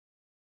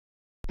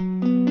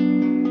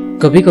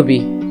कभी कभी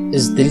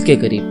इस दिल के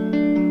करीब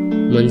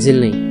मंजिल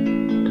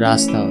नहीं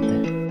रास्ता होता है।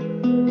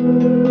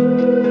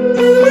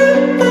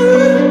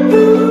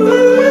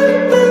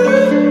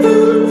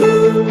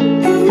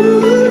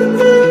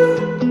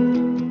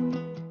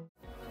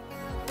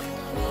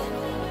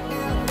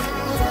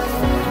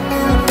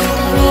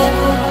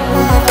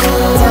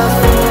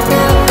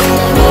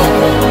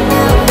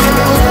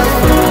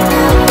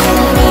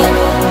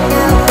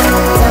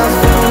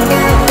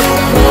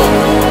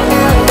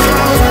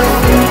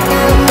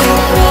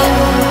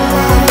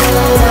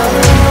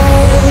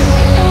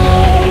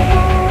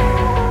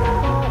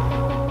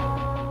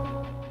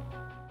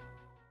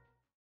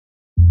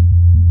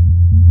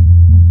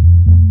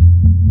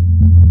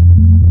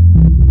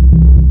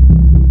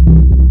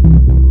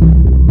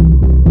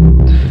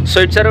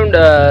 So it's around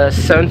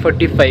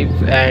 7:45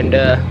 and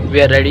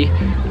we are ready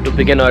to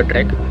begin our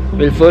trek.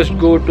 We'll first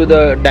go to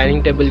the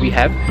dining table we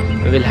have.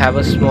 We'll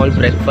have a small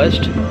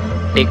breakfast,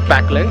 take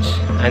pack lunch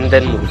and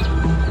then move.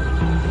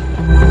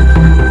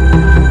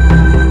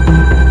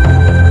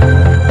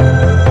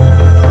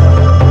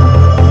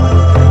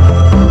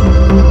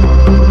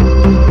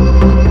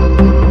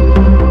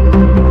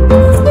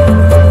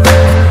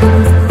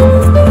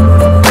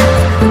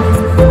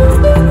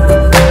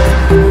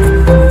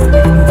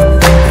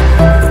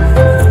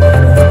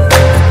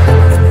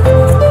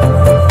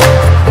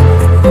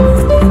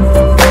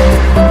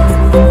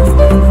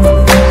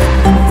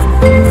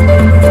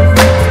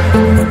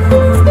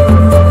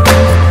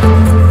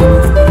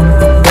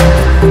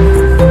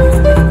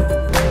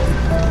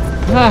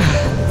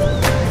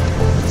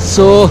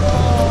 So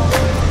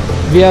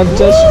we have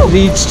just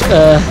reached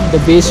the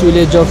base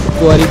village of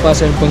Kuari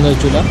Pass and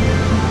Pangarchulla.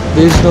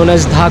 This is known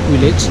as Dhak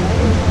village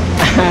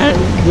and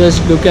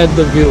just look at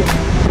the view.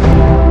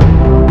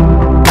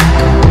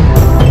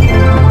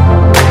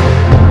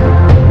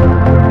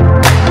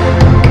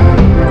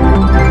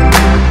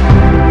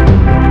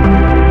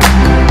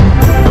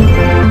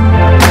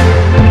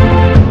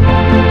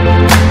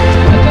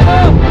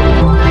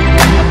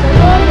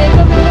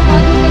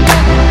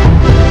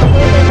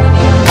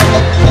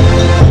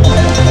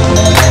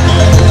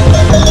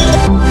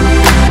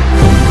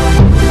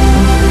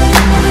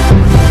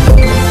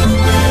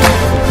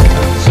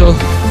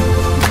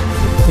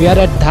 We are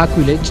at Dhak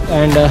village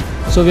and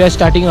so we are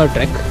starting our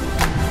trek.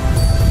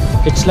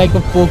 It's like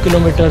a 4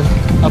 kilometer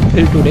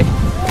uphill today,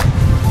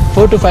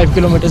 4 to 5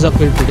 kilometers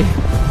uphill today.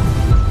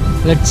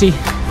 Let's see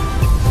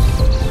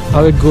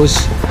how it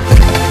goes.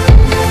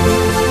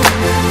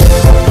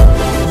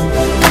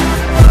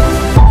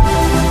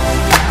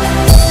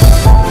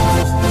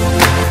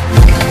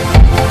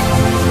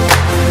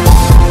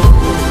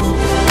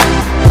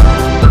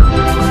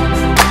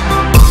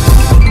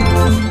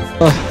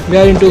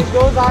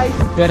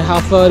 We are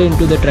half hour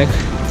into the trek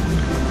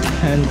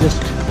and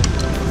just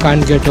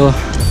can't get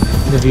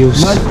the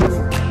views.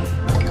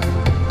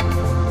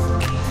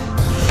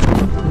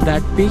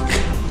 That peak,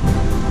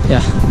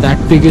 yeah, that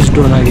peak is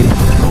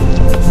Dronagiri.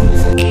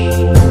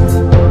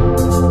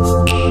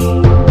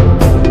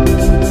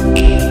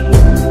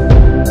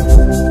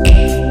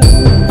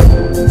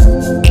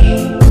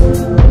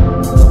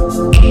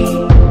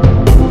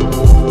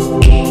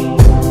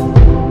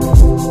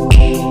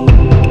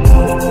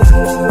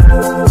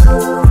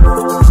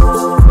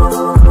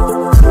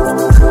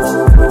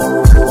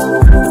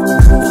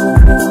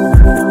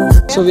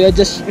 So we are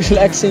just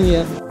relaxing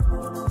here.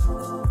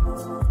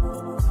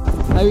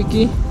 Hi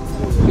Vicky.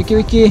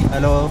 Vicky.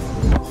 Hello.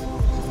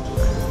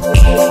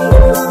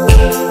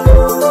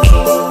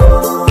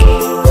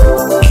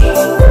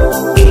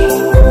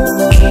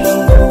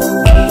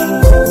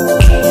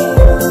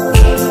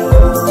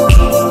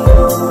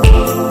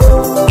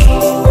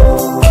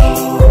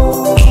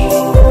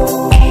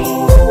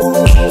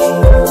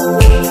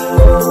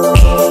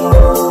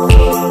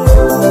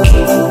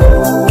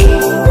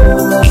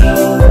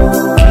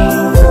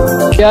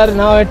 We are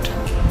now at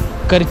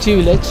Perched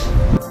village.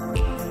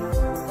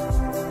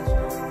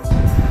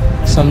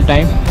 Some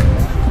time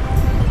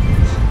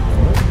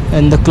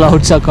and the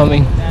clouds are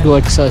coming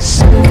towards us.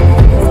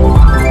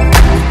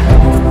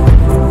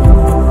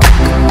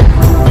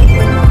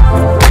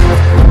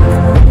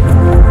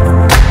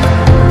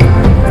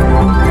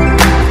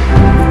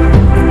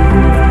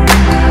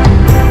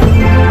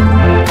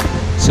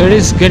 So it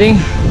is getting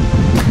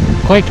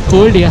quite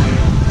cold here.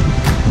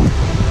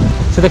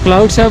 So the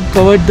clouds have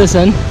covered the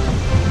sun,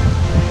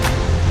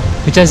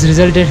 which has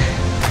resulted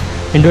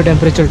into a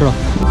temperature drop.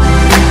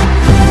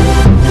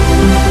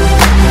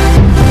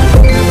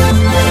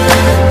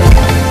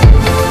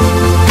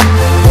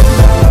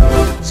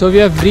 So we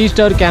have reached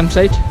our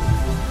campsite.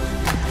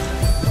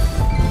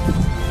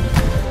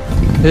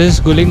 This is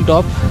Guling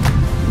Top.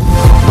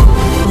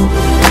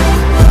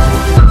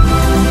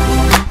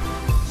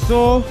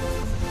 So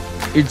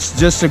it's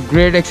just a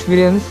great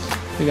experience.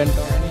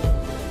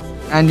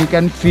 And you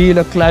can feel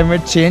a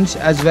climate change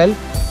as well.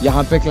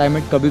 यहाँ पे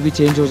climate कभी भी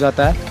change हो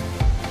जाता है.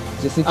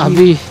 जैसे कि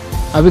अभी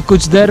अभी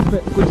कुछ देर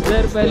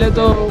पहले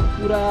तो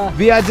पूरा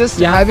We are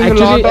just यहाँ having a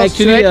lot of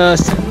sweat.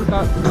 sun का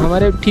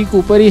हमारे ठीक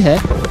ऊपर ही है,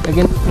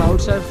 लेकिन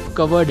clouds have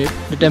covered it.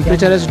 The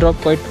temperature has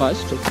dropped quite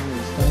fast.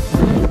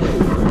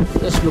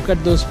 Just look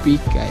at those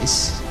peaks, guys.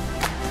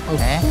 How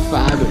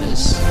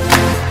fabulous.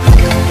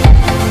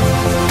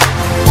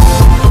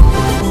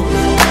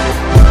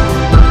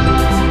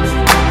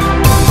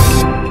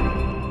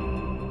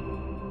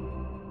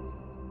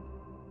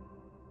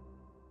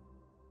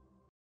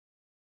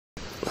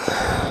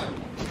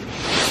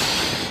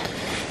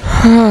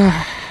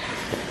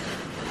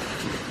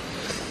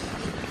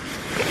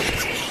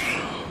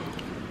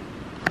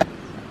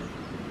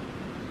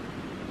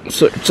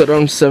 So it's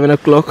around 7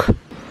 o'clock.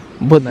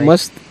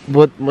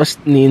 बहुत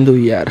मस्त नींद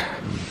हुई यार.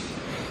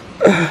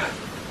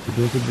 It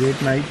was a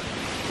great night.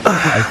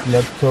 I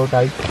slept so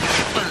tight.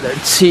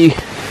 Let's see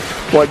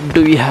what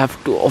do we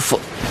have to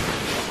offer.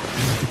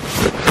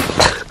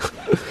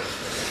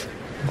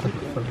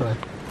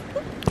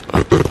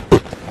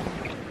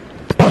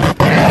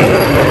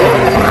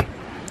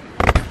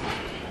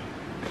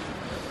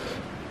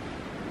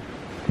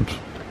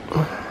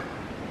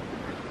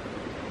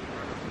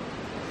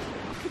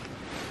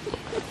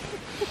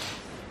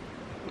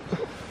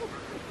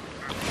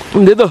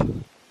 दे दो.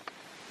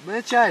 मैं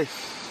चाय.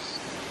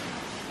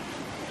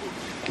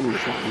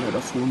 मेरा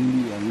phone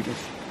भी है मेरे.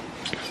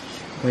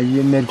 भाई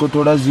ये मेरे को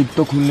थोड़ा जिप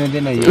तो खुलने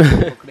देना, ये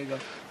पकड़ेगा.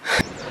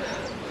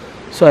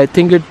 So I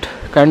think it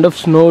kind of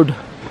snowed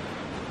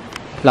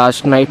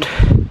last night.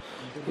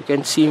 You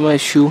can see my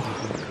shoe.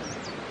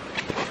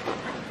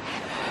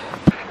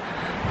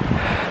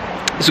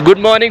 So good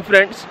morning,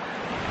 friends.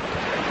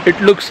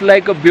 It looks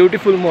like a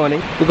beautiful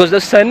morning because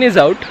the sun is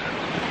out,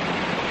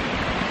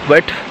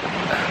 but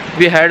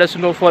we had a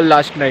snowfall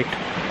last night.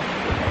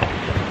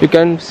 You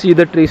can see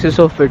the traces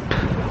of it,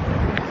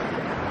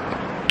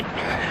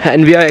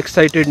 and we are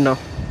excited now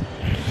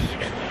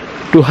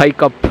to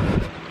hike up.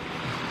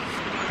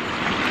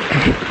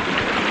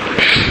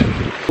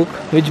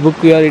 Which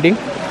book you are reading?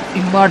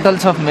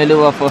 Immortals of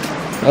Meluwafa.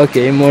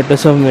 Okay,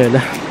 Immortals of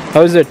Mela.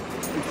 How is it?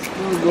 It's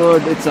too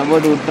good. It's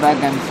about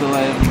Uttarakhand, so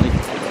I am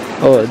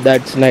like. Oh,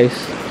 that's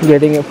nice.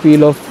 Getting a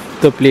feel of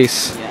the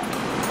place.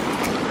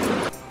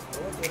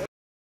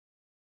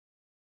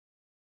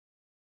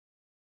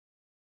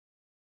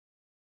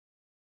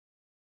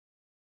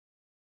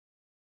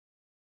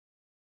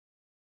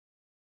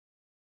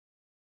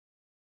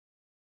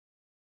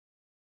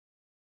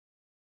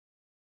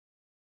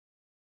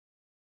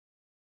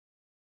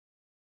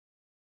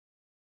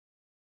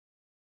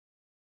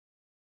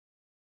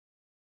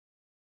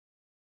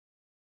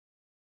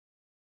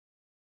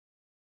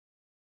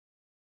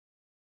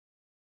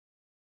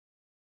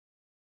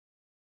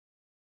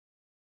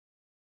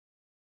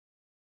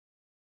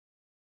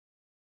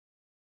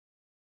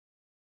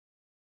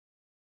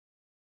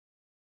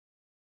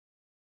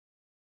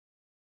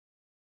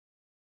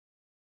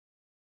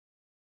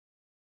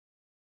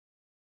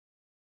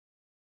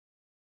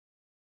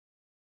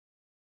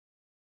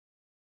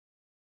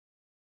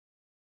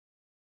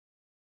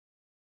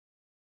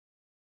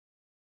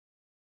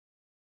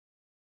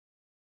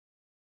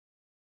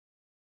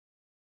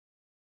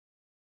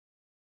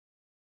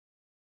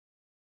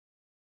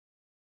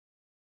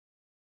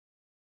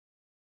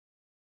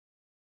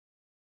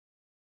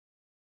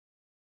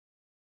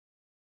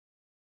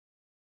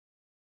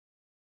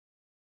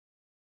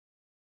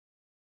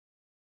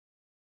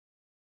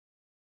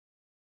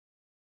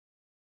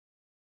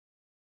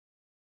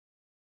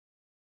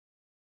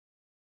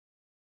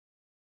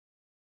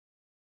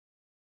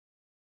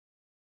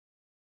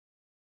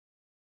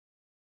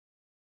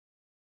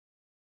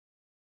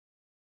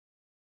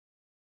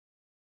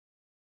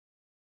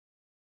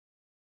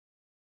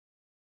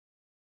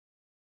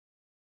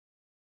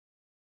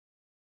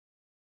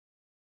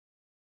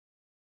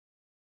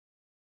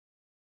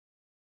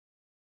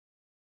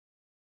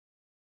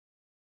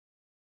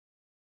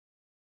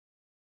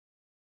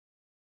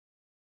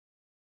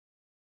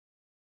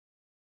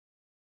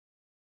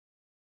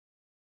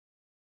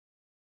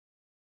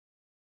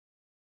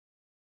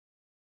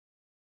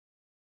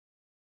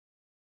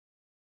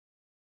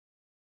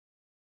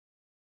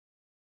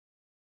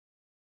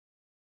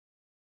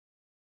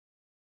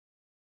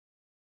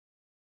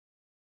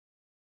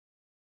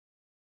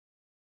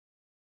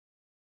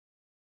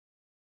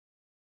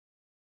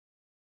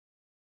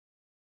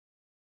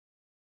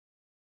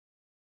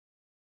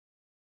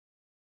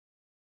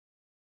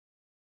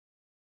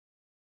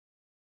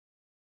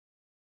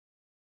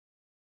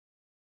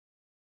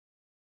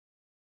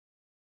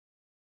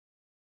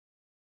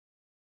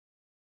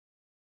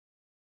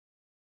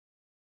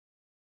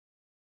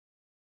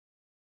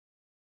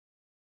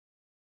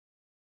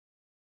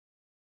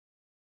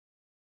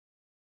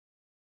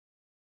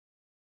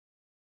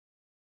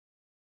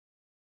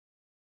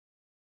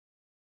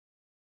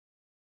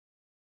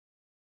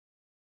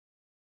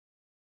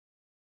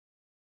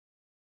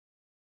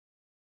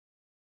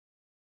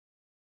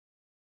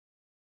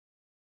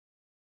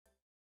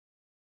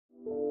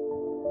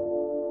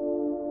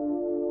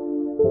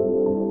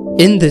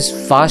 In this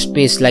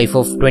fast-paced life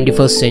of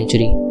 21st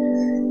century,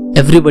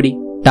 everybody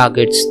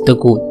targets the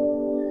goal,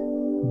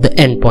 the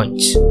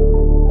endpoints,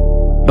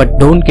 but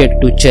don't get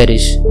to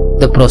cherish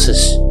the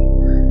process,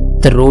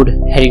 the road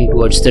heading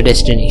towards the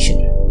destination.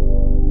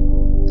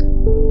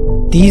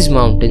 These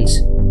mountains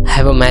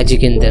have a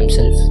magic in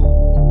themselves.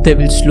 They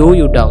will slow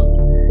you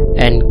down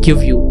and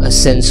give you a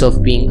sense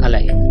of being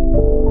alive,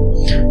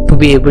 to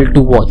be able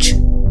to watch,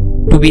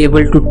 to be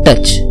able to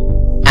touch,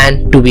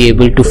 and to be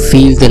able to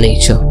feel the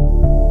nature.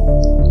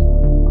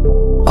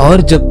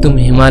 और जब तुम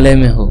हिमालय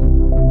में हो,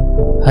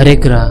 हर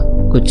एक राह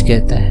कुछ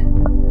कहता है,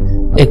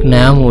 एक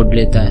नया मोड़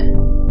लेता है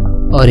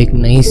और एक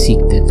नई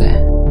सीख देता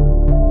है.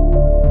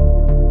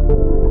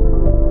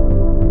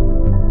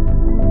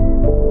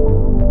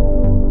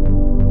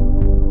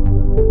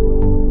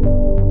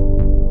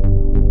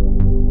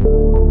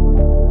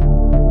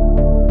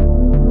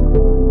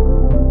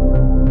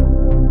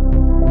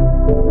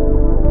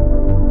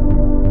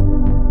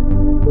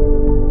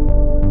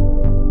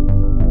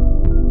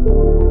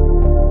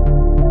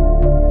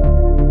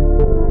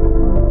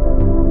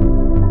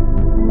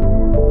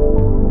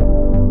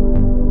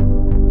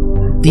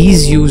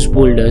 These used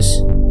boulders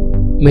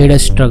made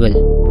us struggle,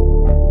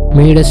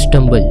 made us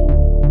stumble,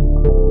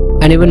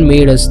 and even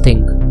made us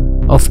think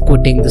of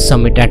quitting the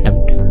summit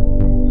attempt.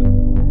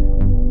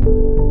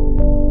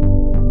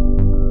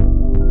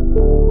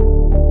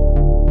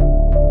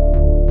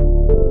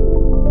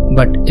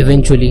 But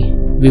eventually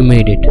we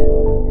made it.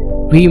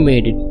 We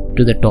made it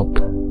to the top.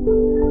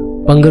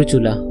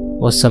 Pangarchulla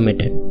was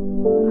summited.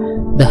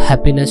 The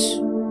happiness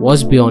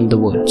was beyond the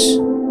words.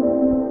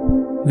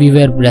 We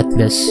were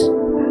breathless,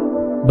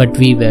 but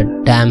we were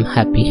damn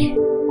happy.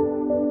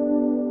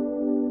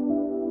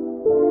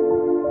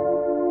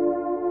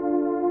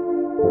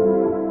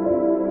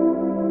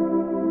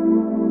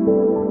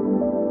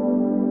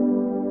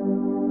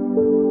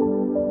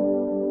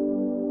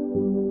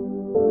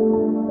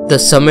 The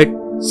summit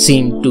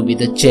seemed to be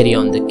the cherry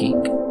on the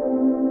cake.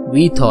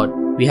 We thought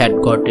we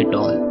had got it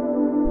all.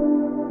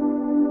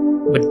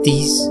 But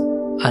these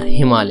are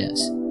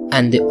Himalayas,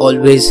 and they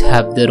always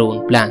have their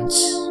own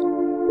plans.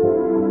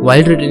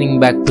 While returning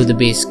back to the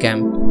base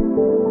camp,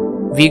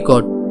 we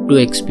got to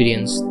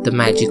experience the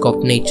magic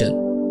of nature.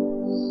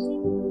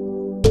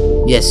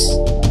 Yes,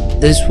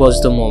 this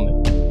was the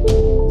moment,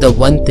 the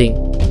one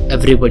thing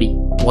everybody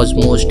was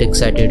most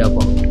excited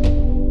about.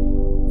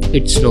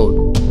 It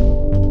snowed.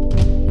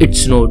 It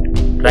snowed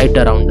right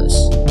around us.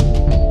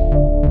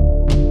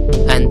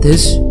 And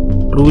this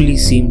truly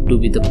seemed to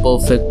be the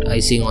perfect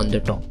icing on the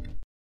top.